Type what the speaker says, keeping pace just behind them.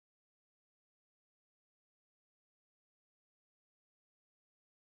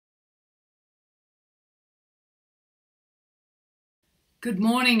Good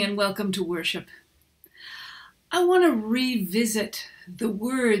morning and welcome to worship. I want to revisit the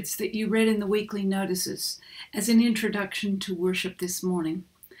words that you read in the weekly notices as an introduction to worship this morning.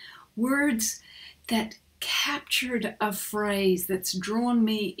 Words that captured a phrase that's drawn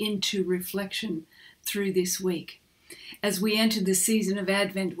me into reflection through this week. As we enter the season of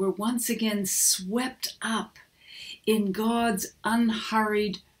Advent, we're once again swept up in God's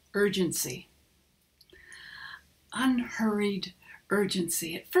unhurried urgency. Unhurried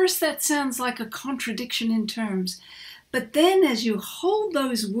urgency. At first that sounds like a contradiction in terms, but then as you hold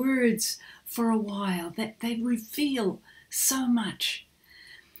those words for a while, that they reveal so much.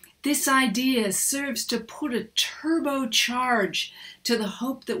 This idea serves to put a turbocharge to the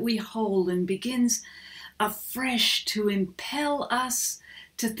hope that we hold and begins afresh to impel us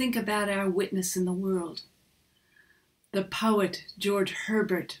to think about our witness in the world. The poet George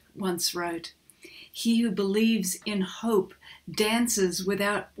Herbert once wrote, "He who believes in hope dances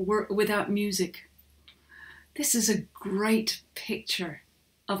without music." This is a great picture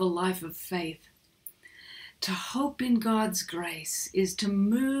of a life of faith. To hope in God's grace is to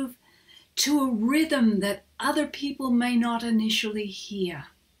move to a rhythm that other people may not initially hear.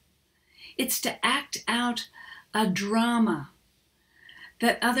 It's to act out a drama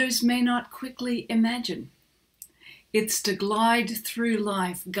that others may not quickly imagine. It's to glide through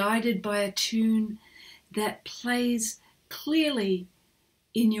life guided by a tune that plays clearly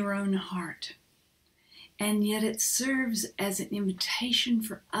in your own heart. And yet it serves as an invitation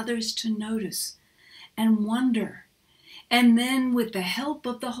for others to notice and wonder, and then with the help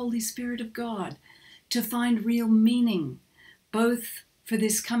of the Holy Spirit of God, to find real meaning, both for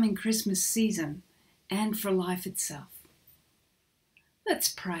this coming Christmas season and for life itself. Let's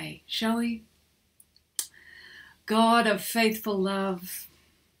pray, shall we? God of faithful love,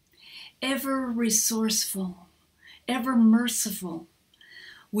 ever resourceful, ever merciful,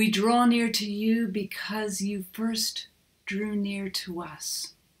 we draw near to you because you first drew near to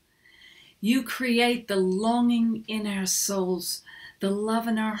us. You create the longing in our souls, the love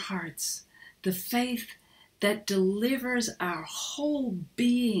in our hearts, the faith that delivers our whole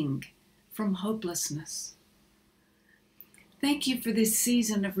being from hopelessness. Thank you for this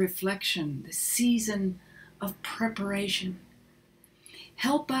season of reflection, the season of preparation.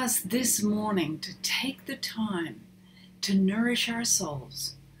 Help us this morning to take the time to nourish our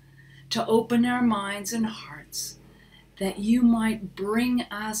souls, to open our minds and hearts, that you might bring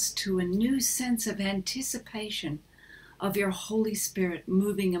us to a new sense of anticipation of your Holy Spirit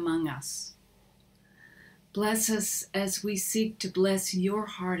moving among us. Bless us as we seek to bless your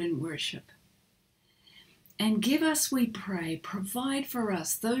heart in worship. And give us, we pray, provide for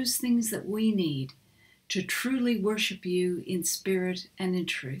us those things that we need to truly worship you in spirit and in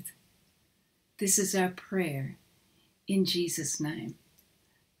truth. This is our prayer in Jesus' name.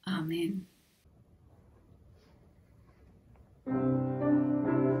 Amen.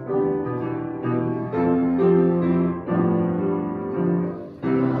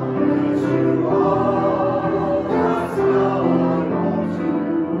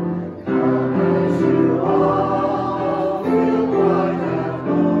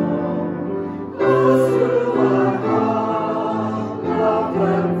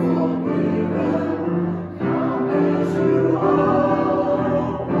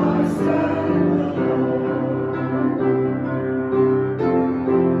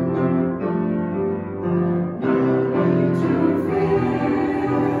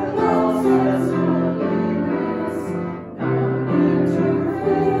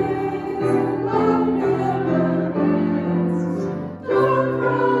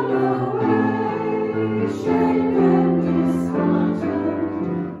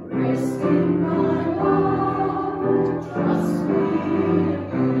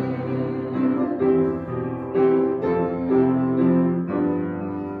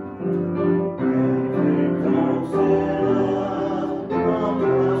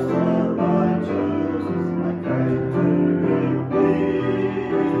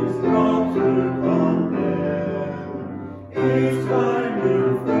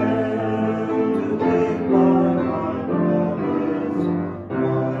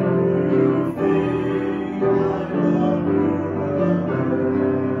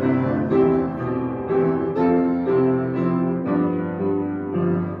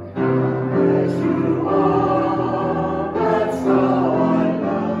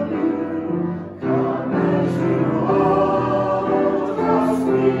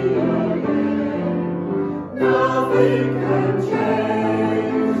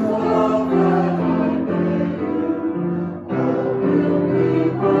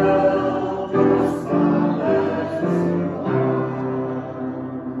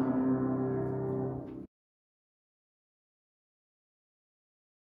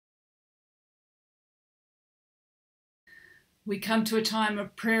 We come to a time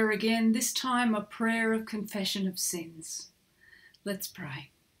of prayer again, this time a prayer of confession of sins. Let's pray.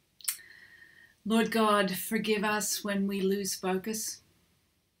 Lord God, forgive us when we lose focus.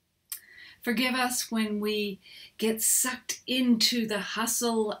 Forgive us when we get sucked into the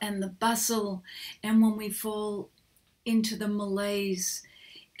hustle and the bustle, and when we fall into the malaise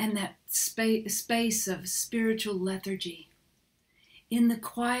and that space of spiritual lethargy. In the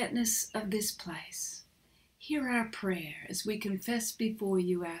quietness of this place, hear our prayer as we confess before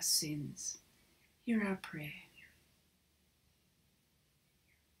you our sins. Hear our prayer.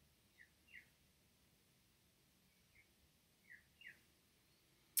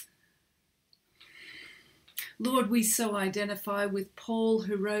 Lord, we so identify with Paul,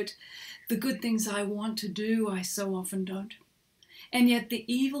 who wrote, "The good things I want to do, I so often don't. And yet the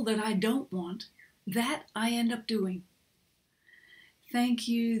evil that I don't want, that I end up doing." Thank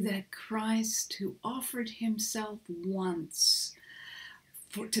you that Christ, who offered himself once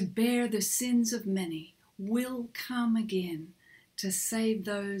to bear the sins of many, will come again to save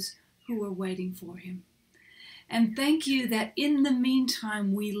those who are waiting for him. And thank you that in the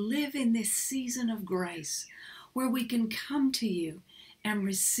meantime we live in this season of grace where we can come to you and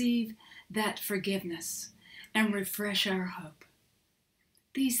receive that forgiveness and refresh our hope.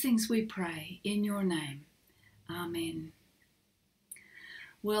 These things we pray in your name. Amen.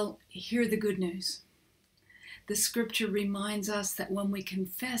 Well, hear the good news. The scripture reminds us that when we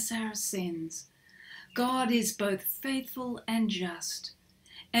confess our sins, God is both faithful and just,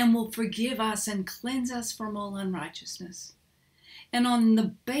 and will forgive us and cleanse us from all unrighteousness. And on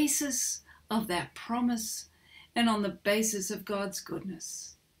the basis of that promise, and on the basis of God's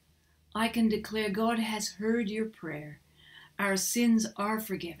goodness, I can declare God has heard your prayer. Our sins are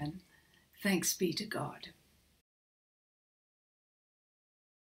forgiven. Thanks be to God.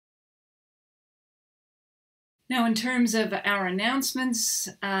 Now, in terms of our announcements,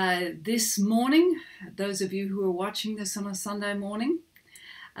 this morning, those of you who are watching this on a Sunday morning,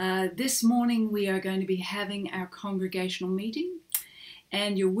 this morning we are going to be having our congregational meeting,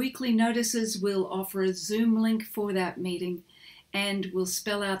 and your weekly notices will offer a Zoom link for that meeting, and will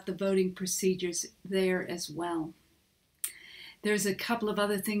spell out the voting procedures there as well. There's a couple of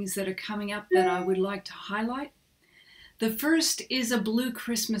other things that are coming up that I would like to highlight. The first is a Blue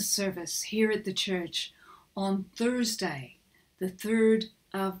Christmas service here at the church on Thursday, the 3rd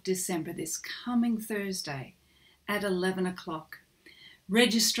of December, this coming Thursday at 11 o'clock.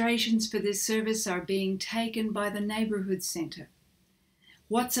 Registrations for this service are being taken by the Neighborhood Center.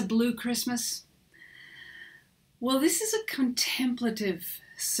 What's a Blue Christmas? Well, this is a contemplative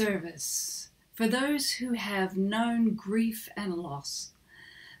service for those who have known grief and loss,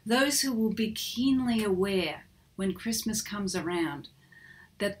 those who will be keenly aware when Christmas comes around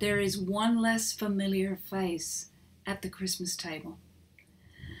that there is one less familiar face at the Christmas table.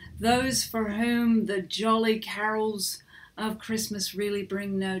 Those for whom the jolly carols of Christmas really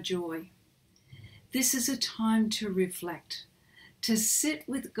bring no joy. This is a time to reflect, to sit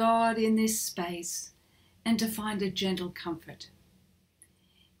with God in this space, and to find a gentle comfort.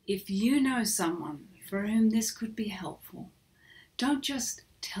 If you know someone for whom this could be helpful, don't just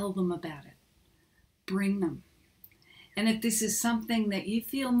tell them about it. Bring them. And if this is something that you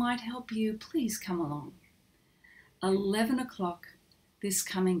feel might help you, please come along. 11 o'clock this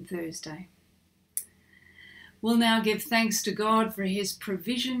coming Thursday. We'll now give thanks to God for his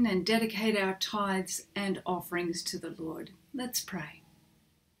provision and dedicate our tithes and offerings to the Lord. Let's pray.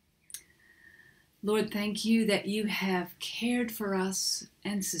 Lord, thank you that you have cared for us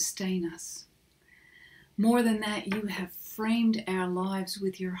and sustained us. More than that, you have framed our lives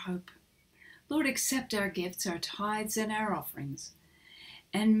with your hope. Lord, accept our gifts, our tithes and our offerings,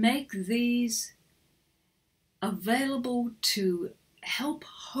 and make these available to help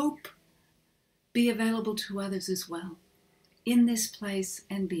hope be available to others as well, in this place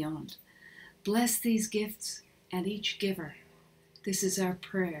and beyond. Bless these gifts and each giver. This is our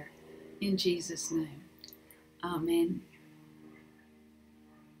prayer in Jesus' name. Amen.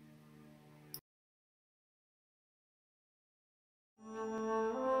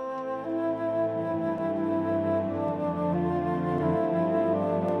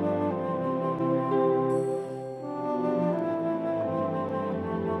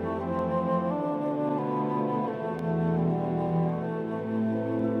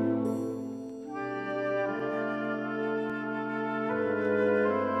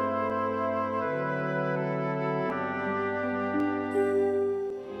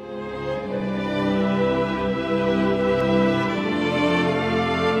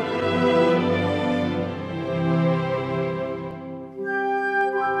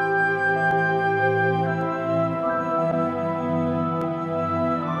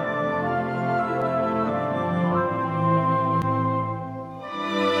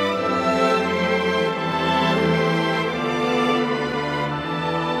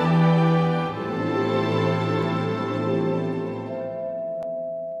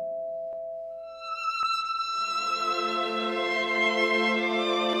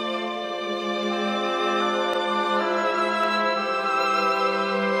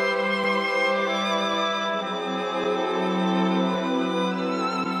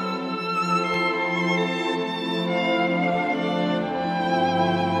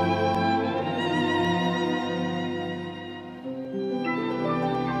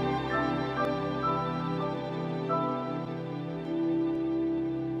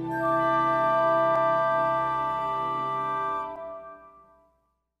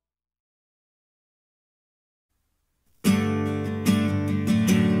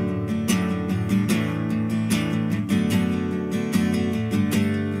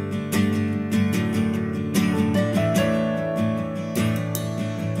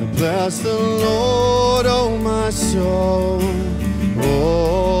 Bless the Lord, oh my soul,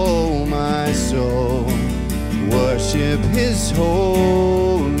 oh my soul. Worship His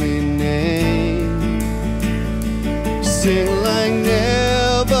holy name. Sing like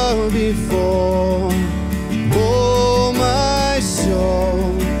never before. Oh my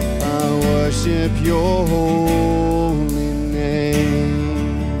soul, I worship your holy name.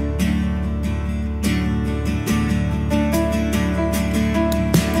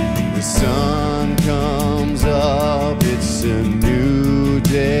 The sun comes up, it's a new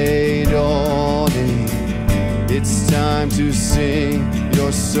day dawning. It's time to sing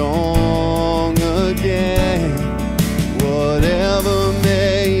your song again. Whatever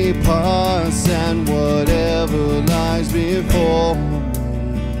may pass and whatever lies before me,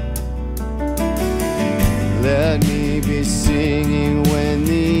 let me be singing when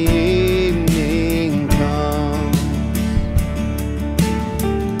the evening comes.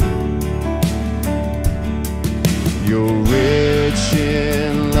 You're rich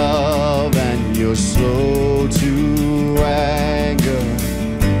in love and you're slow to anger.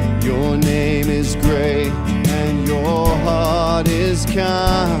 Your name is great and your heart is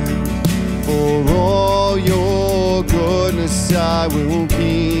kind. For all your goodness I will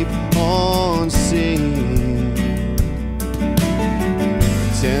keep on singing.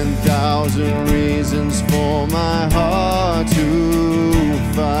 10,000 reasons for my heart to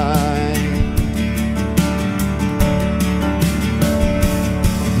find.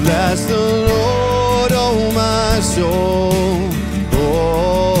 Bless the Lord, oh my soul,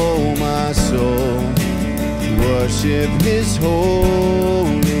 oh my soul. Worship His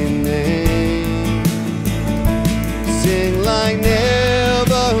holy name. Sing like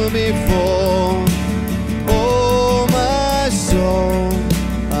never before. Oh my soul,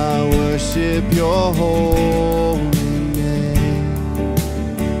 I worship your holy name.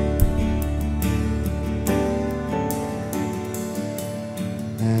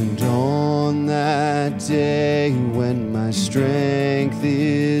 And on that day when my strength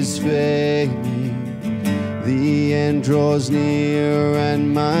is failing, the end draws near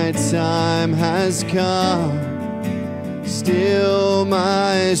and my time has come, still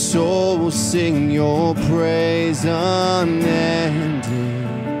my soul will sing your praise unending.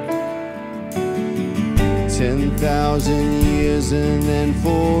 10,000 years and then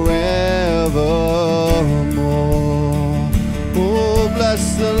forevermore. Oh,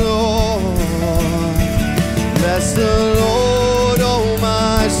 bless the Lord. Bless the Lord, oh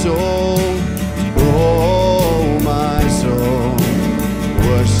my soul, oh my soul.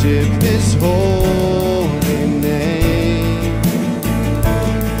 Worship His holy name.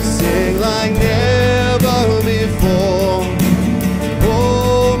 Sing like never before.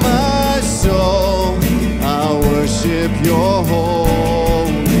 Oh my soul, I worship your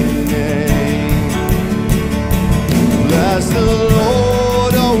holy name. Bless the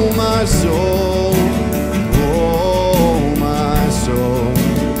Lord, oh my soul, oh my soul.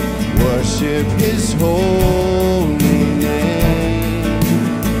 Worship His holy name.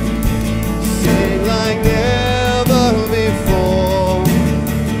 Sing like never before.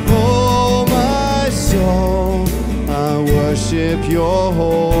 Oh my soul, I worship your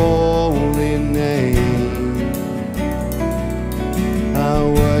holy name. I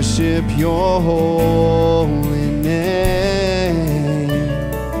worship your holy name.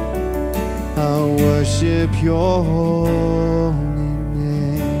 I worship your holy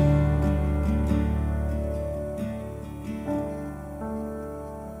name.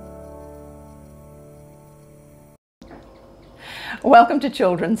 Welcome to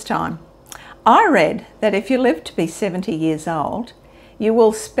Children's Time. I read that if you live to be 70 years old, you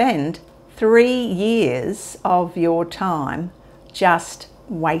will spend 3 years of your time just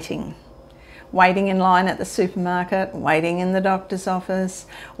waiting. Waiting in line at the supermarket, waiting in the doctor's office,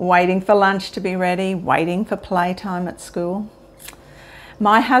 waiting for lunch to be ready, waiting for playtime at school.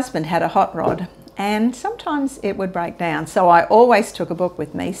 My husband had a hot rod and sometimes it would break down, so I always took a book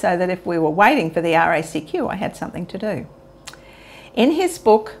with me so that if we were waiting for the RACQ, I had something to do. In his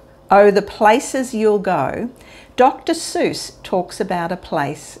book, Oh, the Places You'll Go, Dr. Seuss talks about a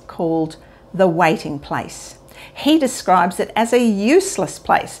place called the waiting place. He describes it as a useless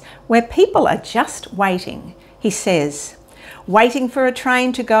place where people are just waiting. He says, waiting for a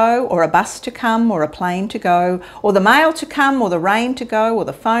train to go, or a bus to come, or a plane to go, or the mail to come, or the rain to go, or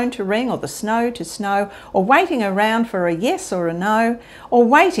the phone to ring, or the snow to snow, or waiting around for a yes or a no, or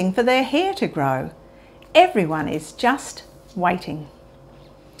waiting for their hair to grow. Everyone is just waiting.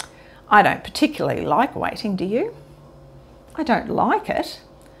 I don't particularly like waiting, do you? I don't like it,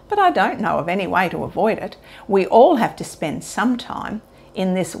 but I don't know of any way to avoid it. We all have to spend some time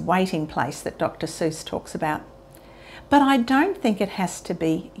in this waiting place that Dr. Seuss talks about. But I don't think it has to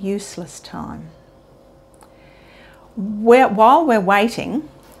be useless time. While we're waiting,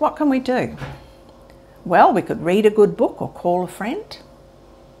 what can we do? Well, we could read a good book or call a friend.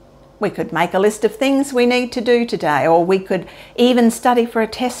 We could make a list of things we need to do today, or we could even study for a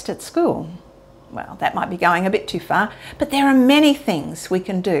test at school. Well, that might be going a bit too far, but there are many things we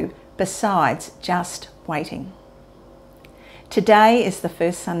can do besides just waiting. Today is the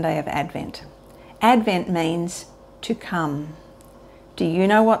first Sunday of Advent. Advent means to come. Do you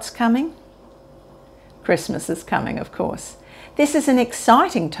know what's coming? Christmas is coming, of course. This is an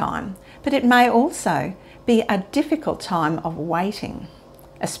exciting time, but it may also be a difficult time of waiting,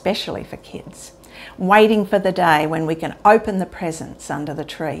 especially for kids. Waiting for the day when we can open the presents under the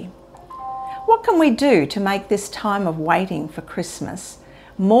tree. What can we do to make this time of waiting for Christmas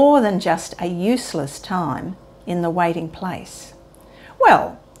more than just a useless time in the waiting place?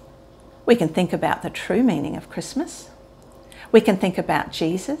 Well, we can think about the true meaning of Christmas. We can think about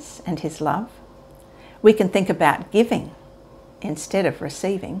Jesus and his love. We can think about giving instead of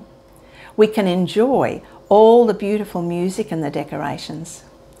receiving. We can enjoy all the beautiful music and the decorations.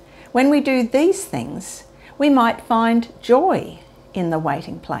 When we do these things, we might find joy in the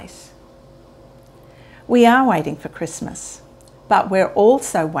waiting place. We are waiting for Christmas, but we're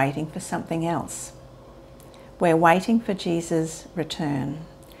also waiting for something else. We're waiting for Jesus' return.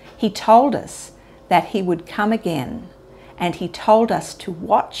 He told us that he would come again, and he told us to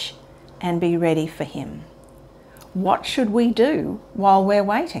watch and be ready for him. What should we do while we're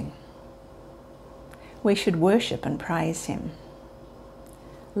waiting? We should worship and praise him,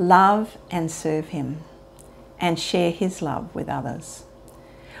 love and serve him, and share his love with others.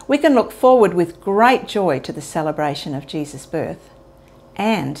 We can look forward with great joy to the celebration of Jesus' birth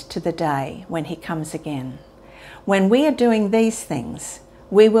and to the day when he comes again. When we are doing these things,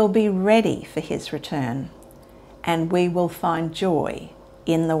 we will be ready for his return, and we will find joy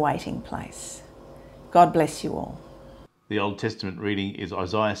in the waiting place. God bless you all. The Old Testament reading is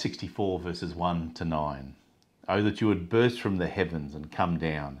Isaiah 64 verses 1 to 9. Oh, that you would burst from the heavens and come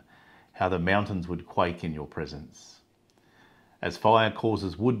down, how the mountains would quake in your presence. As fire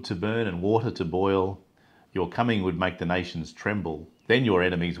causes wood to burn and water to boil, your coming would make the nations tremble. Then your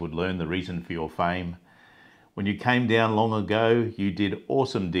enemies would learn the reason for your fame. When you came down long ago, you did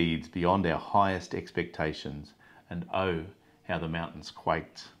awesome deeds beyond our highest expectations. And oh, how the mountains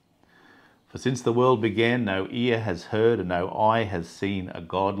quaked. For since the world began, no ear has heard and no eye has seen a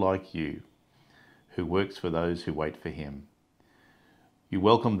God like you, who works for those who wait for him. You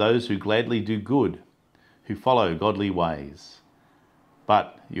welcome those who gladly do good, who follow godly ways.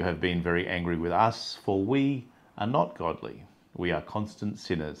 But you have been very angry with us, for we are not godly. We are constant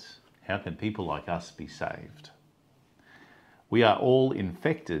sinners. How can people like us be saved? We are all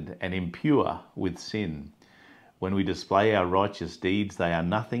infected and impure with sin. When we display our righteous deeds, they are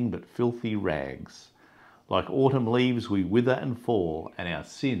nothing but filthy rags. Like autumn leaves, we wither and fall, and our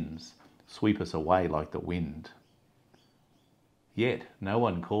sins sweep us away like the wind. Yet no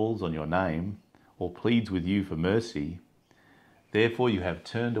one calls on your name or pleads with you for mercy. Therefore you have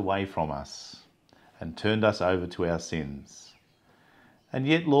turned away from us and turned us over to our sins. And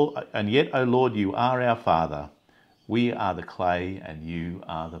yet, O Lord, you are our Father. We are the clay and you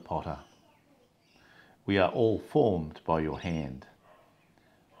are the potter. We are all formed by your hand.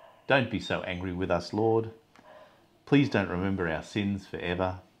 Don't be so angry with us, Lord. Please don't remember our sins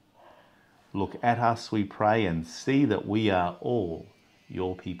forever. Look at us, we pray, and see that we are all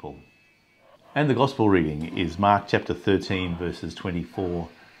your people. And the Gospel reading is Mark chapter 13, verses 24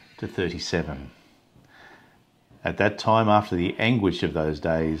 to 37. At that time, after the anguish of those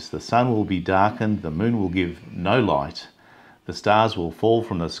days, the sun will be darkened, the moon will give no light, the stars will fall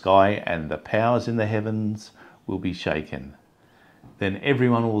from the sky, and the powers in the heavens will be shaken. Then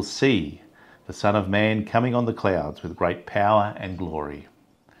everyone will see the Son of Man coming on the clouds with great power and glory.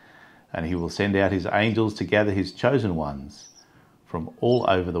 And he will send out his angels to gather his chosen ones from all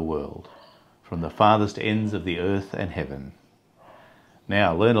over the world, from the farthest ends of the earth and heaven.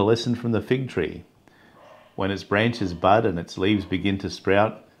 Now learn a lesson from the fig tree. When its branches bud and its leaves begin to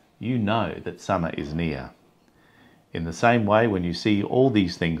sprout, you know that summer is near. In the same way, when you see all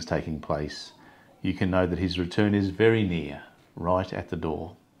these things taking place, you can know that his return is very near, right at the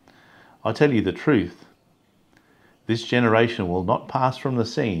door. I tell you the truth, this generation will not pass from the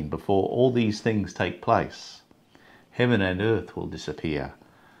scene before all these things take place. Heaven and earth will disappear,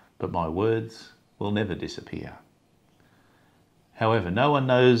 but my words will never disappear. However, no one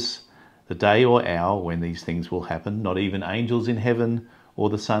knows the day or hour when these things will happen, not even angels in heaven or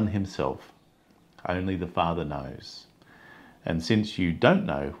the Son himself. Only the Father knows. And since you don't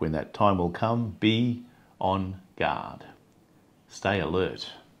know when that time will come, be on guard. Stay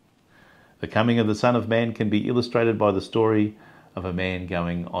alert. The coming of the Son of Man can be illustrated by the story of a man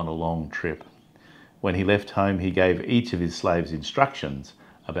going on a long trip. When he left home, he gave each of his slaves instructions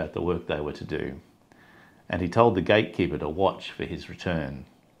about the work they were to do. And he told the gatekeeper to watch for his return.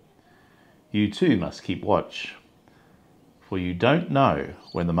 You too must keep watch, for you don't know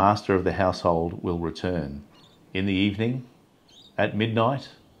when the master of the household will return, in the evening, at midnight,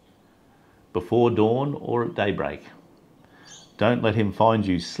 before dawn, or at daybreak. Don't let him find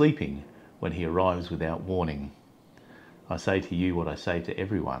you sleeping when he arrives without warning. I say to you what I say to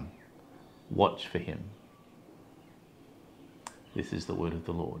everyone, watch for him. This is the word of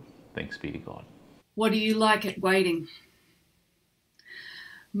the Lord. Thanks be to God. What do you like at waiting?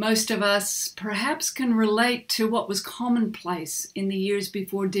 Most of us perhaps can relate to what was commonplace in the years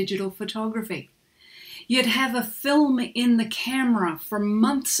before digital photography. You'd have a film in the camera for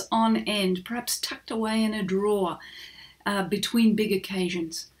months on end, perhaps tucked away in a drawer between big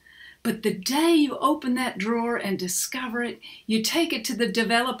occasions. But the day you open that drawer and discover it, you take it to the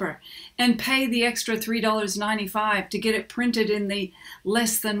developer and pay the extra $3.95 to get it printed in the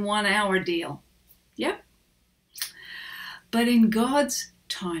less than 1 hour deal. Yep. But in God's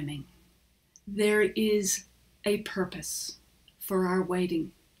timing, there is a purpose for our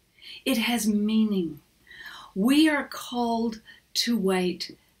waiting. It has meaning. We are called to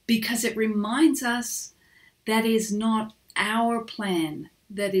wait because it reminds us that is not our plan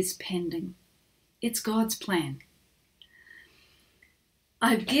that is pending. It's God's plan.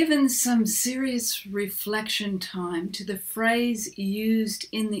 I've given some serious reflection time to the phrase used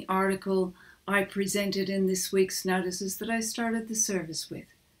in the article I presented in this week's notices that I started the service with.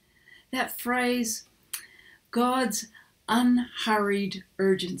 That phrase, God's unhurried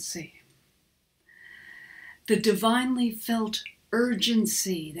urgency. The divinely felt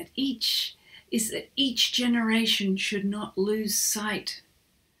urgency that each generation should not lose sight,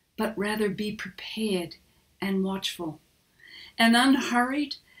 but rather be prepared and watchful. And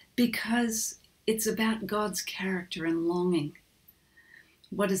unhurried because it's about God's character and longing.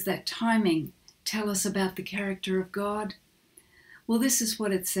 What does that timing tell us about the character of God? Well, this is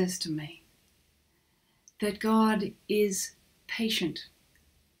what it says to me. That God is patient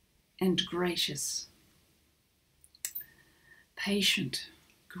and gracious. Patient,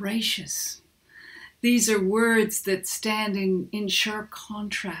 gracious. These are words that stand in sharp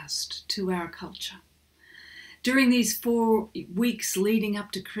contrast to our culture. During these 4 weeks leading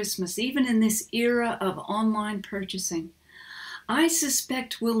up to Christmas, even in this era of online purchasing, I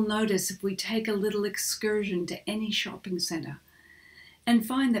suspect we'll notice if we take a little excursion to any shopping centre and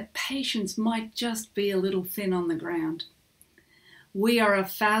find that patience might just be a little thin on the ground. We are a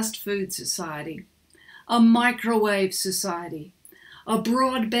fast food society, a microwave society, a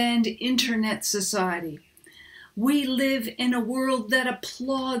broadband internet society. We live in a world that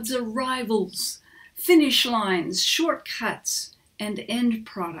applauds arrivals, finish lines, shortcuts, and end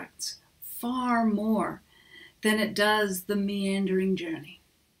products far more than it does the meandering journey.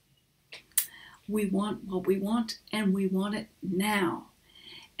 We want what we want, and we want it now.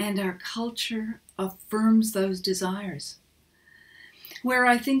 And our culture affirms those desires. Where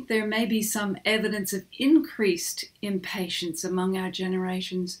I think there may be some evidence of increased impatience among our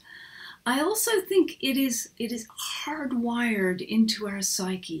generations, I also think it is hardwired into our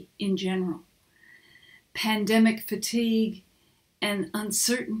psyche in general. Pandemic fatigue and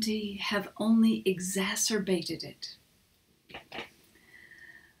uncertainty have only exacerbated it.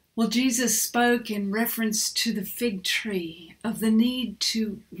 Well, Jesus spoke in reference to the fig tree of the need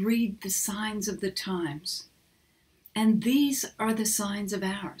to read the signs of the times. And these are the signs of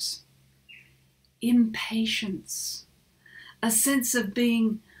ours. Impatience, a sense of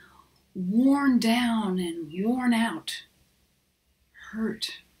being worn down and worn out,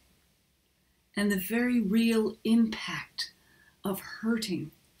 hurt, and the very real impact of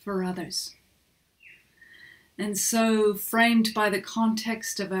hurting for others. And so, framed by the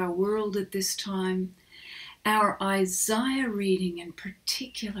context of our world at this time, our Isaiah reading in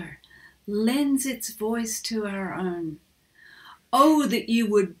particular lends its voice to our own. Oh, that you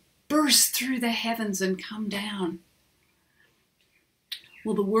would burst through the heavens and come down.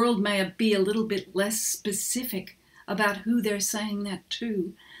 Well, the world may be a little bit less specific about who they're saying that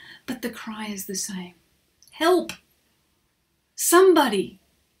to, but the cry is the same. Help! Somebody!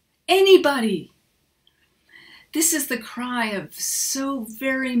 Anybody! This is the cry of so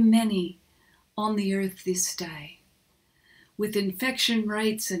very many on the earth this day. With infection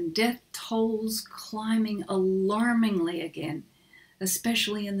rates and death tolls climbing alarmingly again,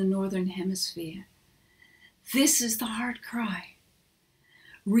 especially in the Northern Hemisphere. This is the heart cry.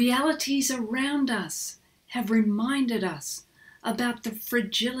 Realities around us have reminded us about the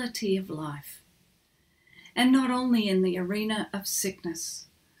fragility of life. And not only in the arena of sickness.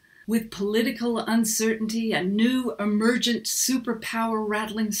 With political uncertainty, a new emergent superpower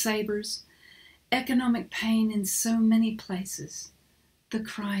rattling sabers, economic pain in so many places, the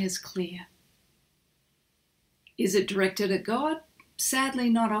cry is clear. Is it directed at God? Sadly,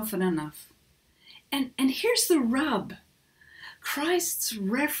 not often enough. And here's the rub. Christ's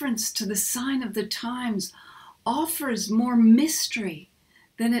reference to the sign of the times offers more mystery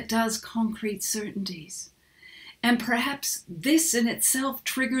than it does concrete certainties. And perhaps this in itself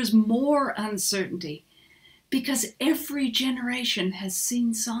triggers more uncertainty because every generation has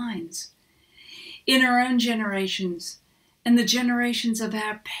seen signs. In our own generations and the generations of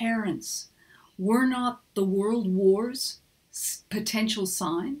our parents, were not the world wars potential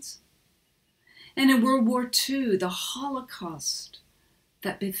signs? And in World War II, the Holocaust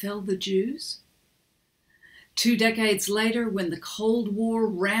that befell the Jews? 2 decades later, when the Cold War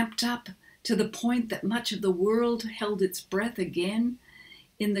ramped up to the point that much of the world held its breath again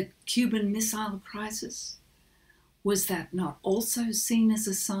in the Cuban Missile Crisis, was that not also seen as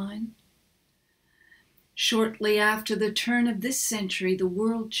a sign? Shortly after the turn of this century, the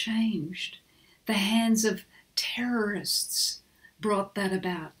world changed. The hands of terrorists brought that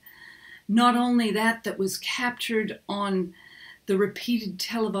about. Not only that was captured on the repeated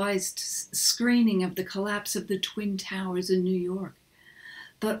televised screening of the collapse of the Twin Towers in New York,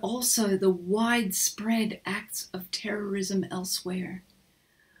 but also the widespread acts of terrorism elsewhere.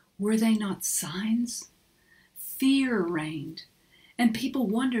 Were they not signs? Fear reigned, and people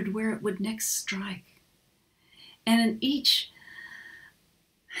wondered where it would next strike. And in each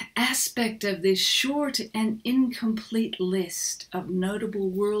aspect of this short and incomplete list of notable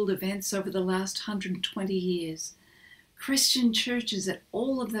world events over the last 120 years, Christian churches at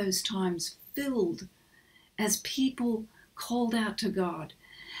all of those times filled as people called out to God.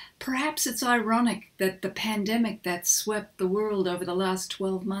 Perhaps it's ironic that the pandemic that swept the world over the last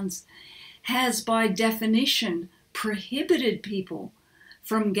 12 months has by definition prohibited people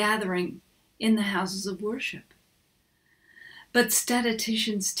from gathering in the houses of worship. But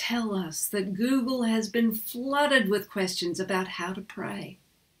statisticians tell us that Google has been flooded with questions about how to pray.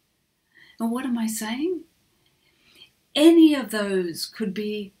 And what am I saying? Any of those could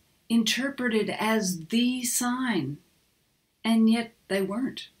be interpreted as the sign, and yet they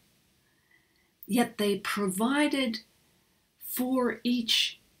weren't. Yet they provided for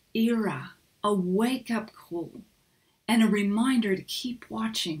each era a wake-up call and a reminder to keep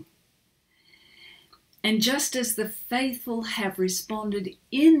watching. And just as the faithful have responded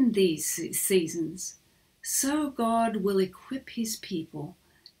in these seasons, so God will equip his people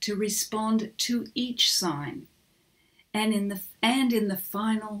to respond to each sign and in the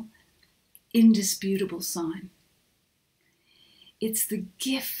final indisputable sign. It's the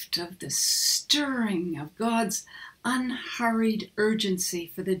gift of the stirring of God's unhurried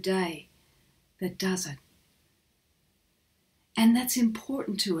urgency for the day that does it. And that's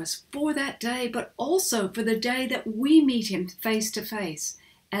important to us for that day, but also for the day that we meet him face to face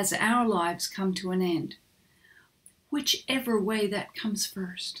as our lives come to an end. Whichever way that comes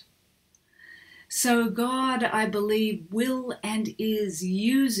first. So God, I believe, will and is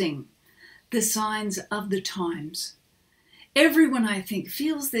using the signs of the times. Everyone, I think,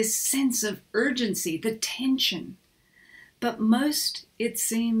 feels this sense of urgency, the tension. But most, it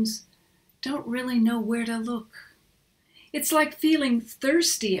seems, don't really know where to look. It's like feeling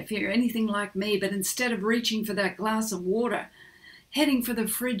thirsty if you're anything like me, but instead of reaching for that glass of water, heading for the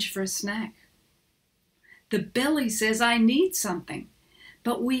fridge for a snack. The belly says, I need something,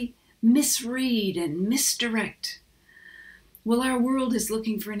 but we misread and misdirect. Well, our world is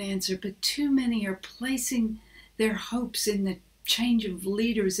looking for an answer, but too many are placing their hopes in the change of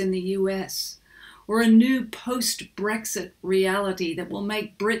leaders in the US, or a new post-Brexit reality that will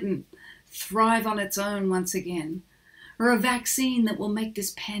make Britain thrive on its own once again, or a vaccine that will make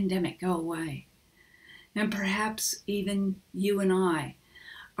this pandemic go away. And perhaps even you and I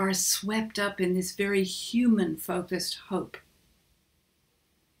are swept up in this very human-focused hope.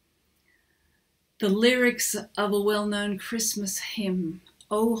 The lyrics of a well-known Christmas hymn,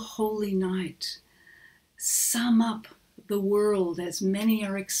 O Holy Night, sum up the world as many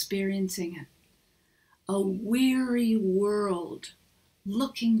are experiencing it. A weary world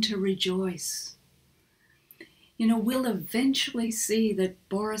looking to rejoice. You know, we'll eventually see that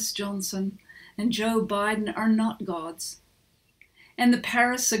Boris Johnson and Joe Biden are not gods. And the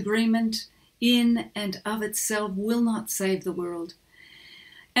Paris Agreement in and of itself will not save the world.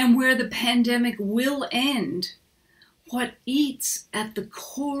 And where the pandemic will end, what eats at the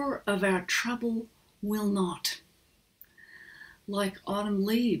core of our trouble will not. Like autumn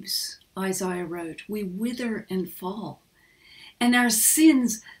leaves, Isaiah wrote, we wither and fall, and our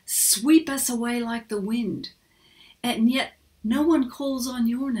sins sweep us away like the wind, and yet no one calls on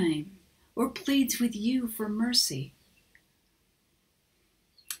your name or pleads with you for mercy.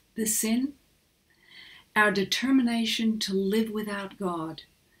 The sin, our determination to live without God,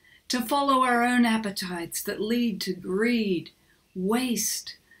 to follow our own appetites that lead to greed,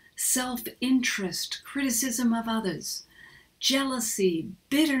 waste, self-interest, criticism of others, jealousy,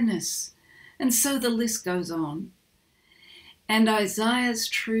 bitterness, and so the list goes on. And Isaiah's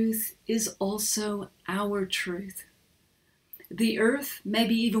truth is also our truth. The earth,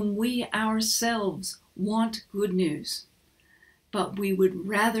 maybe even we ourselves, want good news, but we would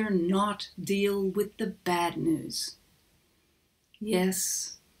rather not deal with the bad news.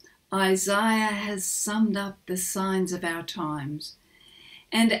 Yes, Isaiah has summed up the signs of our times.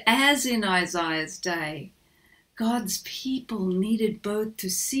 And as in Isaiah's day, God's people needed both to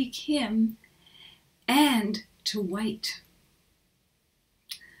seek him and to wait.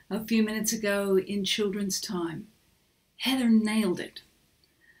 A few minutes ago in children's time, Heather nailed it.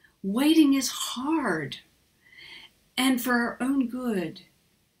 Waiting is hard, and for our own good,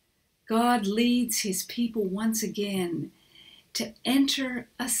 God leads his people once again to enter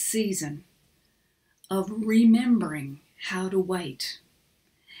a season of remembering how to wait.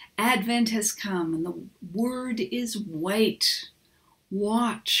 Advent has come, and the word is wait,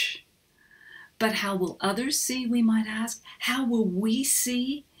 watch. But how will others see, we might ask? How will we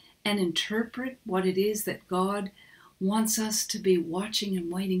see and interpret what it is that God wants us to be watching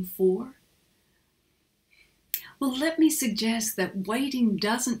and waiting for? Well, let me suggest that waiting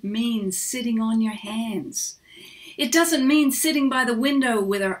doesn't mean sitting on your hands. It doesn't mean sitting by the window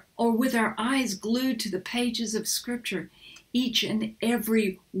with our eyes glued to the pages of Scripture each and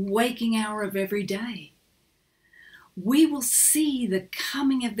every waking hour of every day. We will see the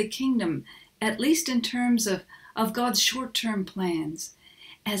coming of the kingdom, at least in terms of God's short-term plans,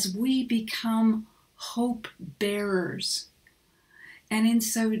 as we become hope bearers. And in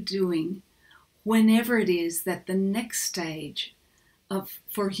so doing, whenever it is that the next stage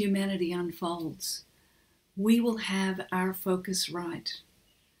for humanity unfolds, we will have our focus right.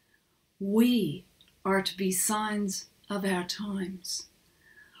 We are to be signs of our times.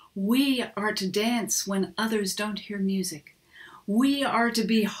 We are to dance when others don't hear music. We are to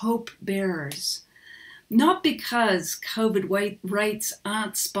be hope bearers, not because COVID rates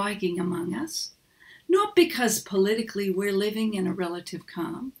aren't spiking among us, not because politically we're living in a relative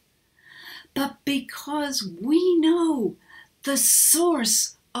calm, but because we know the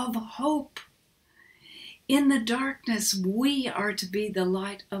source of hope. In the darkness, we are to be the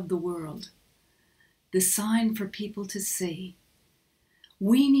light of the world, the sign for people to see.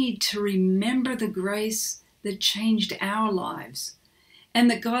 We need to remember the grace that changed our lives and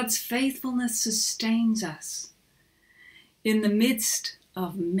that God's faithfulness sustains us. In the midst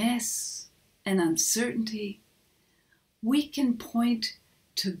of mess and uncertainty, we can point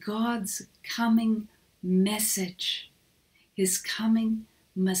to God's coming message, his coming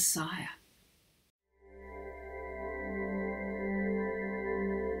Messiah.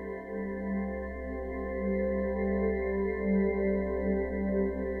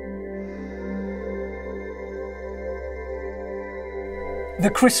 The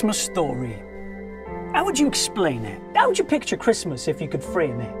Christmas story. How would you explain it? How would you picture Christmas if you could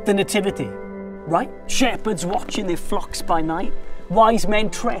frame it? The Nativity, right? Shepherds watching their flocks by night, wise men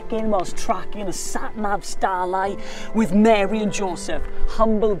trekking whilst tracking a sat-nav starlight, with Mary and Joseph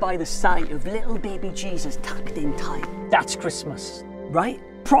humbled by the sight of little baby Jesus tucked in tight. That's Christmas, right?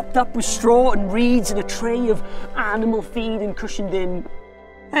 Propped up with straw and reeds and a tray of animal feed and cushioned in.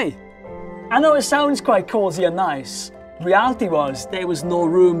 Hey, I know it sounds quite cosy and nice. Reality was, there was no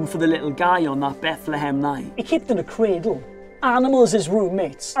room for the little guy on that Bethlehem night. He kept in a cradle. Animals as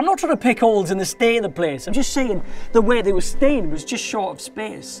roommates. I'm not trying to pick holes in the state of the place. I'm just saying the way they were staying was just short of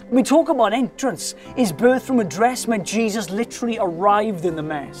space. We talk about entrance. His birth from a dress meant Jesus literally arrived in the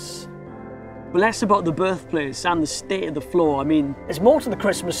mess. But less about the birthplace and the state of the floor. I mean, there's more to the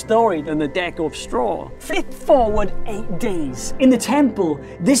Christmas story than the deck of straw. Flip forward 8 days. In the temple,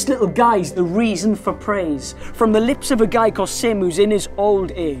 this little guy's the reason for praise. From the lips of a guy called Sim, who's in his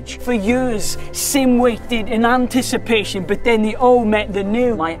old age. For years, Sim waited in anticipation, but then the old met the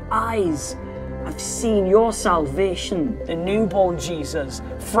new. My eyes have seen your salvation, the newborn Jesus,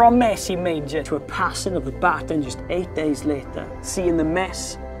 from messy manger to a passing of the baton just 8 days later. Seeing the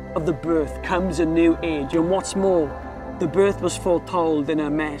mess of the birth comes a new age, and what's more, The birth was foretold in a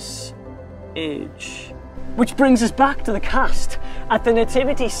mess-age. Which brings us back to the cast. At the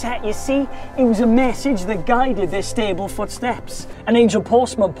nativity set, you see, it was a message that guided their stable footsteps. An angel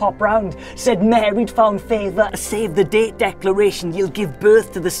postman popped round, said Mary'd found favour. A save the date declaration, you'll give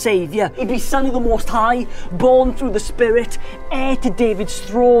birth to the Saviour. He'd be Son of the Most High, born through the Spirit, heir to David's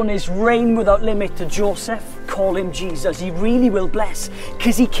throne, his reign without limit to Joseph. Call him Jesus, he really will bless,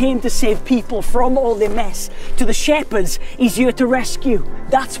 because he came to save people from all their mess. To the shepherds, he's here to rescue.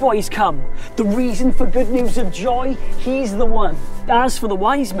 That's why he's come. The reason for good news of joy, he's the one. As for the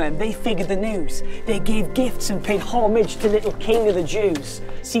wise men, they figured the news. They gave gifts and paid homage to little King of the Jews.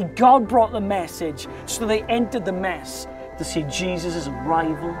 See, God brought the message, so they entered the mess to see Jesus'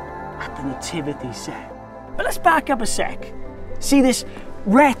 arrival at the nativity set. But let's back up a sec. See, this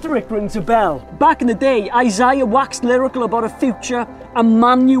rhetoric rings a bell. Back in the day, Isaiah waxed lyrical about a future,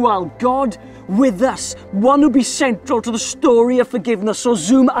 Emmanuel, God with us, one who be central to the story of forgiveness. So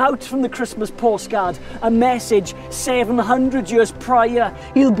zoom out from the Christmas postcard, a message 700 years prior.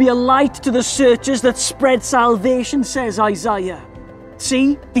 He'll be a light to the searchers that spread salvation, says Isaiah.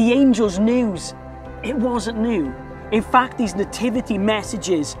 See, the angel's news, it wasn't new. In fact, these nativity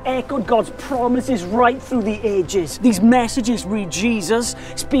messages echoed God's promises right through the ages. These messages read Jesus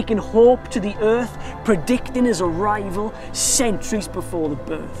speaking hope to the earth, predicting his arrival centuries before the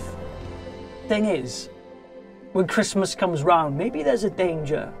birth. Thing is, when Christmas comes round, maybe there's a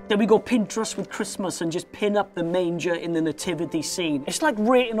danger that we go Pinterest with Christmas and just pin up the manger in the nativity scene. It's like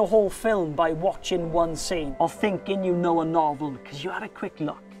rating a whole film by watching one scene, or thinking you know a novel because you had a quick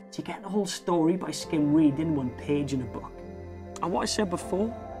look. So you get the whole story by skim reading one page in a book. And what I said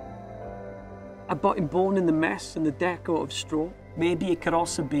before about him born in the mess and the deco of straw, maybe it could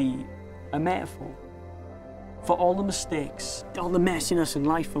also be a metaphor for all the mistakes, all the messiness in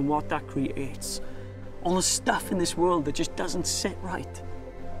life and what that creates. All the stuff in this world that just doesn't sit right.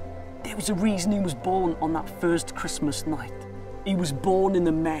 There was a reason he was born on that first Christmas night. He was born in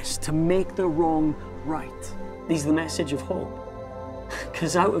the mess to make the wrong right. This is the message of hope.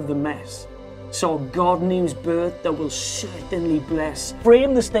 Because out of the mess, saw God news birth that will certainly bless.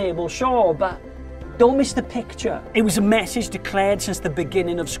 Frame the stable, sure, but don't miss the picture. It was a message declared since the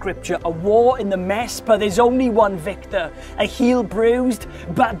beginning of Scripture. A war in the mess, but there's only one victor. A heel bruised,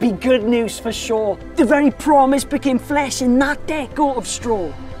 but be good news for sure. The very promise became flesh in that deco of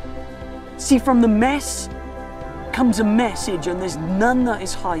straw. See, from the mess comes a message, and there's none that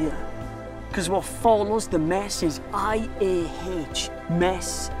is higher. Because what follows the mess is I-A-H,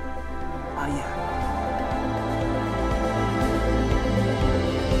 Messiah.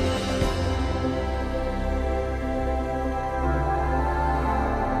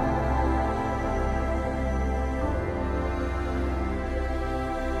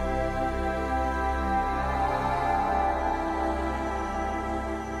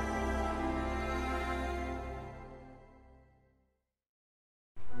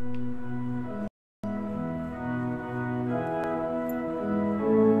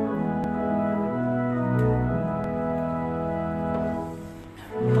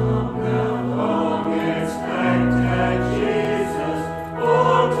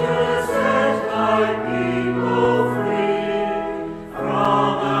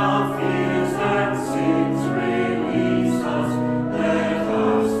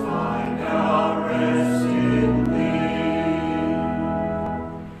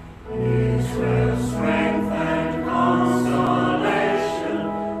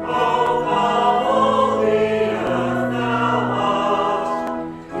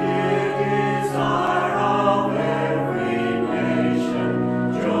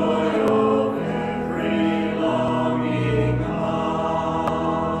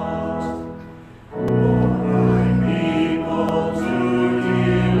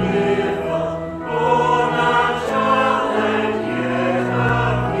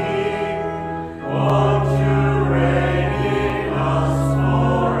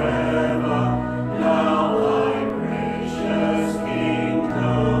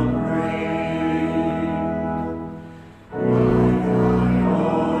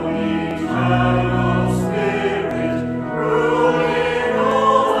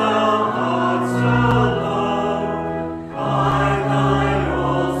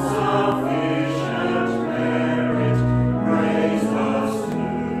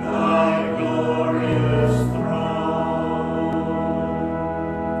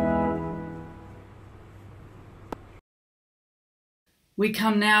 We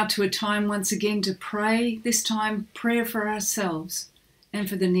come now to a time once again to pray, this time prayer for ourselves and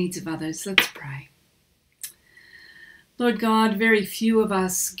for the needs of others. Let's pray. Lord God, very few of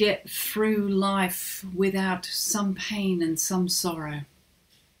us get through life without some pain and some sorrow.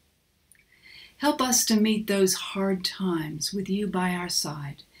 Help us to meet those hard times with you by our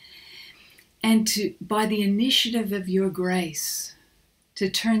side, and to, by the initiative of your grace, to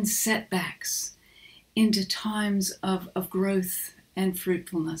turn setbacks into times of growth and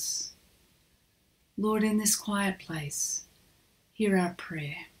fruitfulness. Lord, in this quiet place, hear our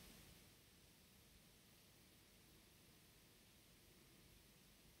prayer.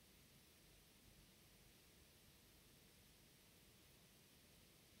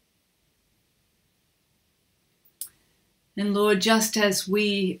 And Lord, just as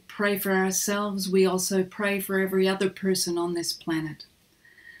we pray for ourselves, we also pray for every other person on this planet.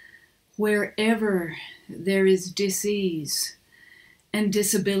 Wherever there is disease and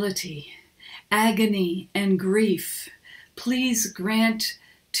disability, agony and grief, please grant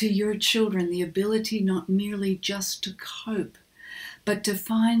to your children the ability not merely just to cope, but to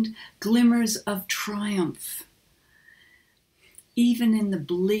find glimmers of triumph, even in the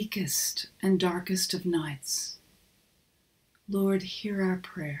bleakest and darkest of nights. Lord, hear our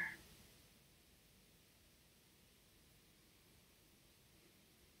prayer.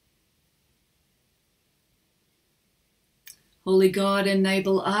 Holy God,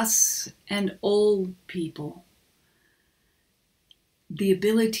 enable us and all people the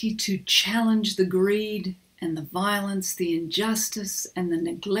ability to challenge the greed and the violence, the injustice and the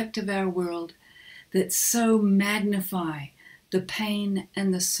neglect of our world that so magnify the pain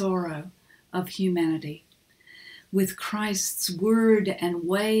and the sorrow of humanity. With Christ's word and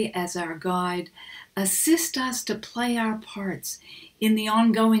way as our guide, assist us to play our parts in the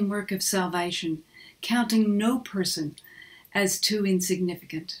ongoing work of salvation, counting no person as too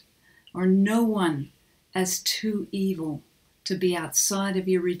insignificant or no one as too evil to be outside of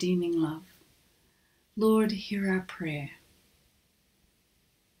your redeeming love. Lord, hear our prayer.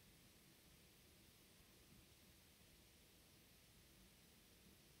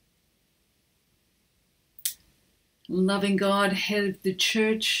 Loving God, head of the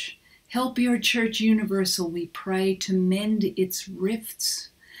church, help your church universal, we pray, to mend its rifts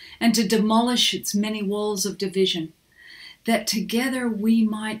and to demolish its many walls of division, that together we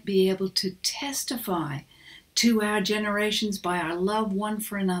might be able to testify to our generations by our love one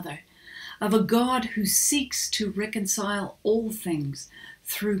for another of a God who seeks to reconcile all things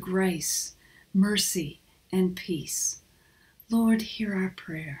through grace, mercy, and peace. Lord, hear our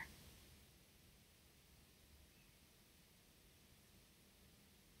prayer.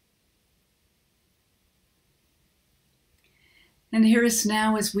 And hear us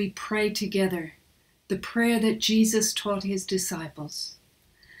now as we pray together the prayer that Jesus taught his disciples.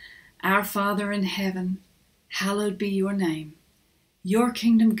 Our Father in heaven, hallowed be your name. Your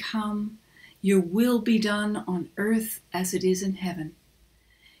kingdom come, your will be done on earth as it is in heaven.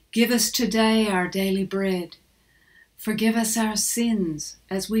 Give us today our daily bread. Forgive us our sins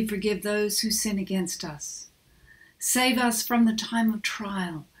as we forgive those who sin against us. Save us from the time of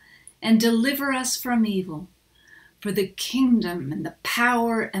trial and deliver us from evil. For the kingdom and the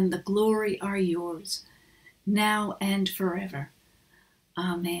power and the glory are yours, now and forever.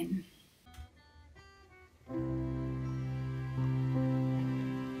 Amen.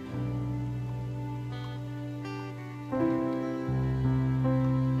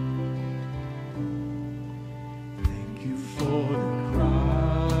 Thank you for the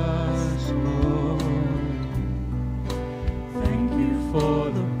cross, Lord. Thank you for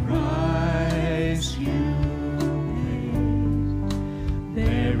the price you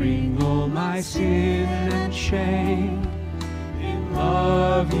bearing all my sin and shame. In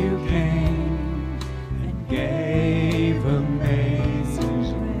love you came and gave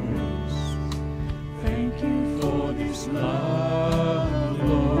amazing grace. Thank you for this love,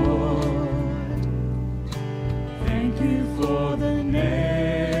 Lord. Thank you for the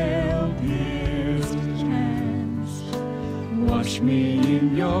nail-pierced hands. Wash me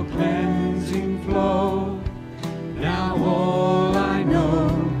in your cleansing flow. Now all I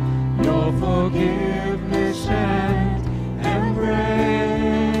know, your forgiveness and embrace.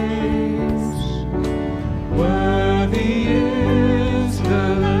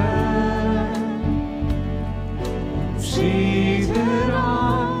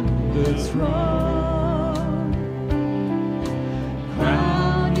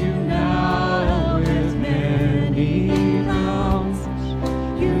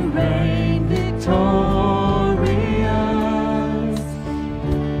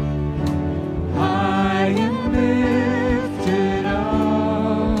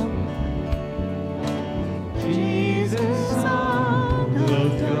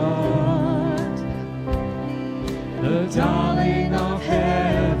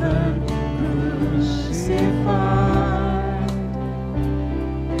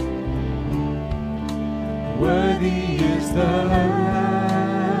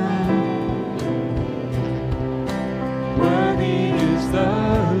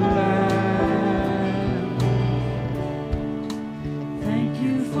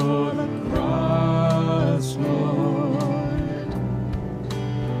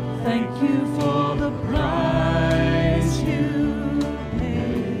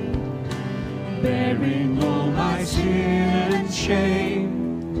 bearing all my sin and shame.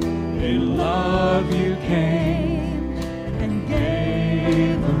 In love you came and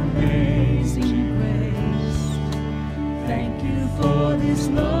gave amazing grace. Thank you for this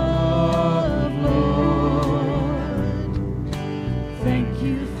love, Lord. Thank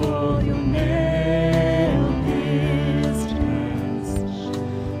you for your nail-pierced hands.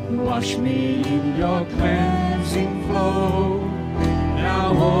 Wash me in your cleansing flow.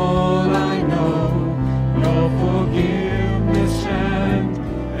 Now all I know, your forgiveness and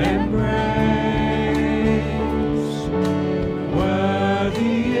embrace.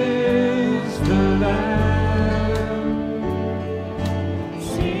 Worthy is the Lamb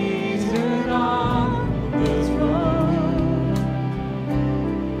seated on the throne.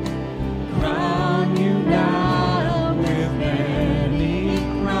 Crown you now with many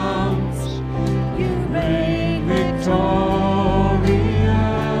crowns. You reign victorious.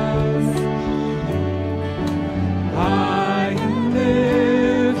 High and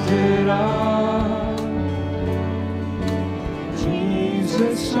lifted up,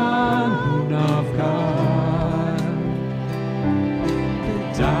 Jesus, Son of God, the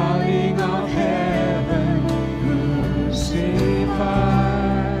darling of heaven, crucified.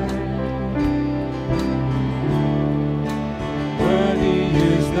 Worthy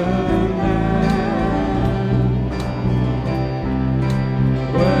is the Lamb.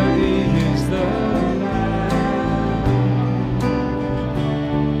 Worthy is the Lamb.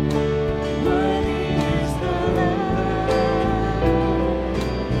 Worthy is the Lamb.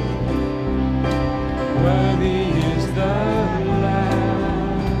 Worthy is the Lamb.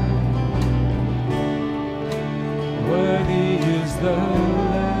 Worthy is the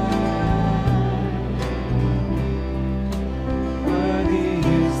Lamb. Worthy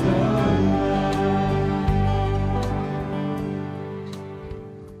is the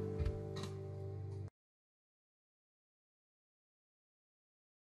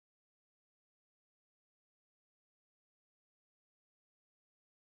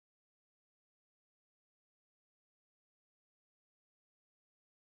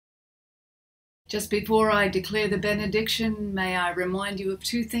Just before I declare the benediction, may I remind you of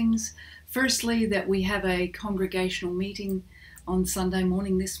two things. Firstly, that we have a congregational meeting on Sunday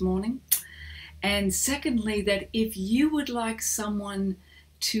morning this morning. And secondly, that if you would like someone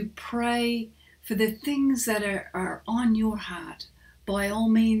to pray for the things that are on your heart, by all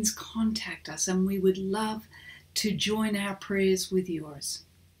means contact us, and we would love to join our prayers with yours.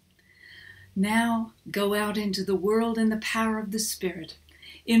 Now go out into the world in the power of the Spirit.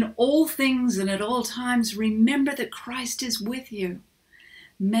 In all things and at all times, remember that Christ is with you.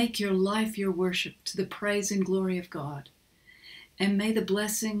 Make your life your worship to the praise and glory of God. And may the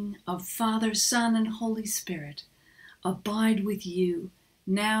blessing of Father, Son, and Holy Spirit abide with you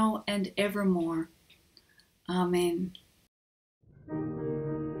now and evermore. Amen.